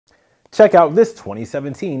Check out this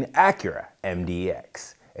 2017 Acura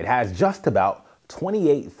MDX. It has just about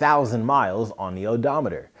 28,000 miles on the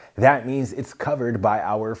odometer. That means it's covered by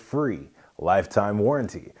our free lifetime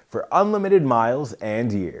warranty for unlimited miles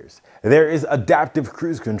and years. There is adaptive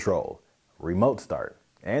cruise control, remote start,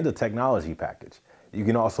 and a technology package. You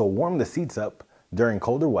can also warm the seats up during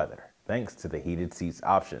colder weather thanks to the heated seats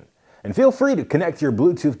option. And feel free to connect your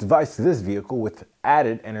Bluetooth device to this vehicle with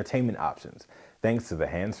added entertainment options thanks to the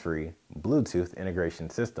hands-free Bluetooth integration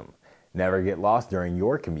system. Never get lost during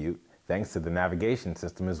your commute thanks to the navigation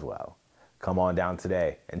system as well. Come on down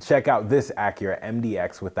today and check out this Acura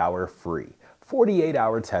MDX with our free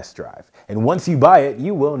 48-hour test drive. And once you buy it,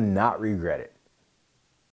 you will not regret it.